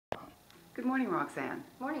Good morning, Roxanne.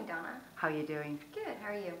 Morning, Donna. How you doing? Good.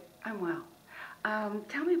 How are you? I'm well.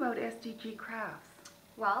 Tell me about SDG Crafts.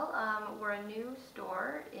 Well, we're a new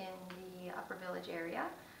store in the Upper Village area.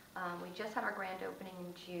 We just had our grand opening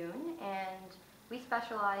in June, and we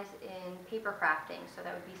specialize in paper crafting. So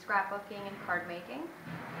that would be scrapbooking and card making.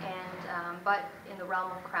 And but in the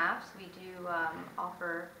realm of crafts, we do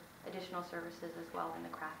offer additional services as well in the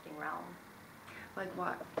crafting realm. Like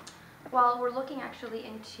what? Well, we're looking actually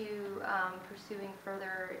into pursuing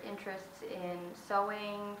further interests in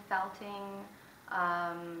sewing, felting,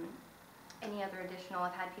 any other additional.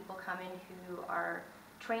 I've had people come in who are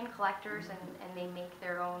trained collectors and they make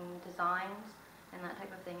their own designs and that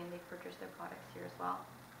type of thing, and they purchase their products here as well.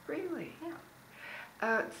 Really? Yeah.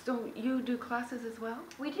 So you do classes as well?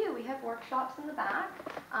 We do. We have workshops in the back.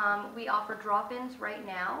 We offer drop-ins right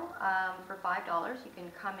now for $5. You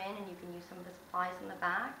can come in and you can use some of the supplies in the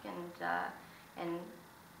back and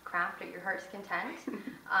craft at your heart's content.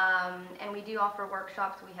 And we do offer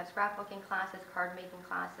workshops. We have scrapbooking classes, card making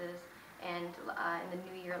classes, and in the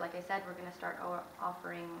new year, like I said, we're going to start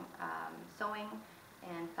offering sewing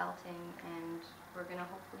and felting, and we're going to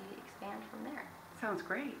hopefully expand from there. Sounds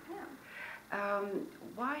great. Yeah.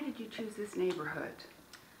 Why did you choose this neighborhood?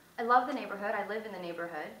 I love the neighborhood. I live in the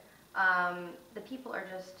neighborhood. The people are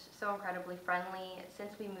just so incredibly friendly.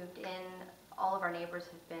 Since we moved in, all of our neighbors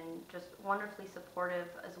have been just wonderfully supportive,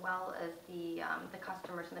 as well as the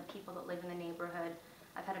customers and the people that live in the neighborhood.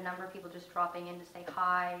 I've had a number of people just dropping in to say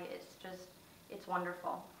hi. It's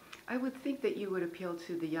wonderful. I would think that you would appeal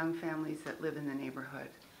to the young families that live in the neighborhood.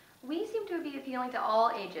 We seem to be appealing to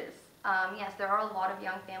all ages. Yes, there are a lot of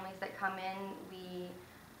young families that come in. We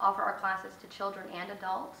offer our classes to children and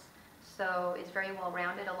adults, so it's very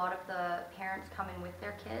well-rounded. A lot of the parents come in with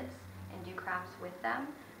their kids and do crafts with them,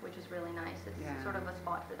 which is really nice. It's sort of a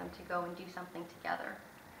spot for them to go and do something together.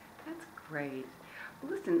 That's great.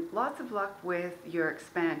 Well, listen, lots of luck with your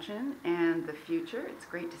expansion and the future. It's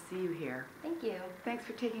great to see you here. Thank you. Thanks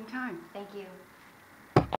for taking time. Thank you.